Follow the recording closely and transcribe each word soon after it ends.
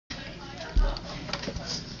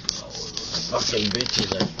fucking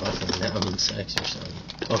bitches are fucking having sex or something.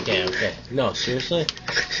 Okay. No, seriously?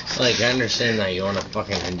 Like, I understand that you wanna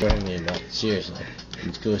fucking enjoy me, but seriously.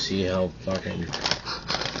 Let's go see how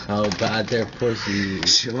bad their pussy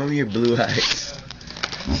is. Show them your blue eyes.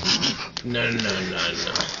 No.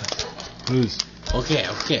 Who's? Okay.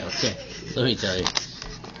 Let me tell you.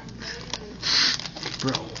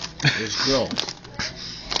 Bro, there's girls.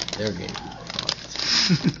 They're getting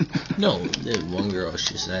fucked. No, there's one girl,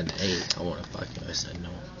 she said, hey, I wanna fuck you. I said, no.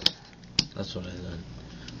 That's what I said.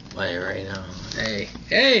 Wait, right now.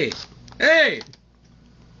 Hey!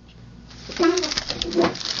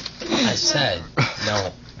 I said,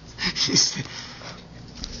 no.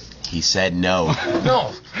 He said no.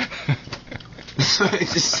 No! That's what I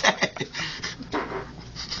just said.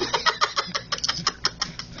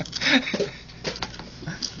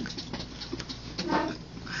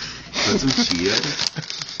 Want some Cheetos?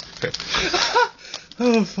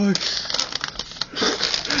 Oh, fuck.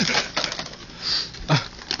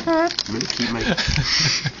 I'm gonna keep my...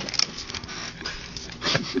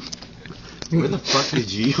 Where the fuck did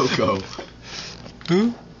Gio go?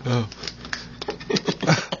 Who? Oh.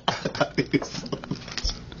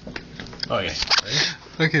 Okay.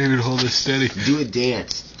 I can't even hold this steady. Do a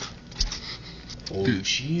dance. Oh,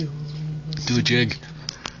 Gio. Do a jig.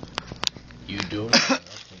 You do it.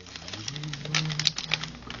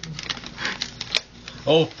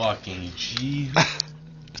 Oh, fucking Gio.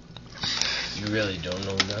 You really don't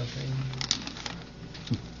know nothing?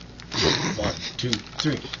 1, 2,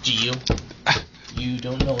 3. Gio. You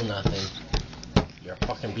don't know nothing. You're a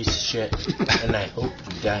fucking piece of shit. And I hope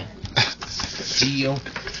you die. Gio.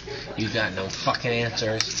 You got no fucking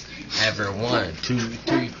answers. Ever. 1, 2,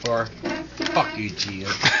 3, 4. Fuck you, Gio.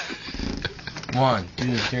 1,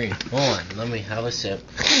 2, 3. Hold on. Let me have a sip.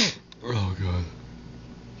 Oh, God.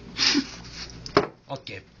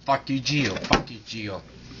 Okay. Fuck you, Gio.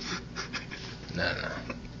 No.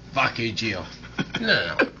 Fuck you, Gio.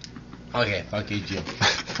 No. Okay, fuck you, Gio.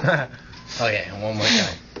 Okay, one more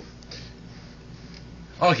time.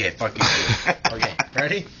 Okay, fuck you, Gio. Okay,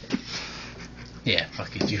 ready? Yeah,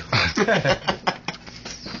 fuck you, Gio.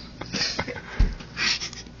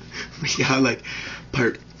 We got like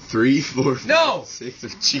part 3, 4, 5, No! 6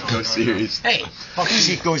 of Chico series. Hey, fuck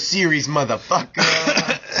you. Come series, motherfucker.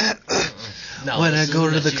 No, When I this go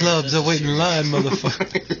is to the serious, clubs, this I is wait in serious. line, motherfucker.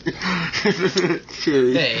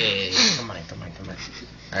 Hey, come on.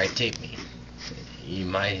 Alright, take me. You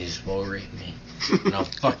might as well rape me. No,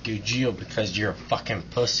 fuck you, Gio, because you're a fucking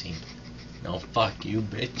pussy. No, fuck you,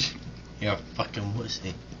 bitch. You're a fucking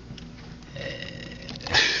pussy.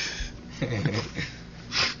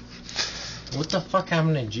 What the fuck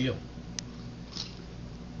happened to Gio?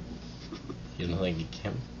 You don't think he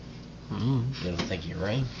came? You don't think he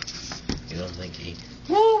rang? You don't think he...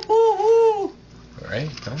 Woo! Right?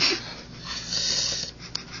 Huh?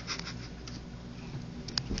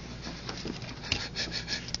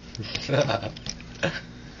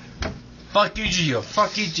 Fuck you, Gio.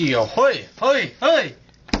 Hoi!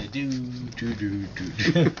 Do.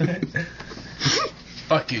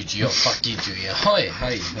 Fuck you, Gio. Hoi!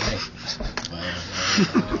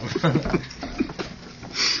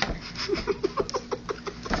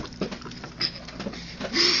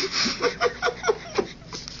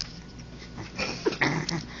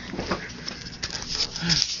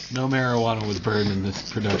 No marijuana was burned in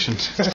this production.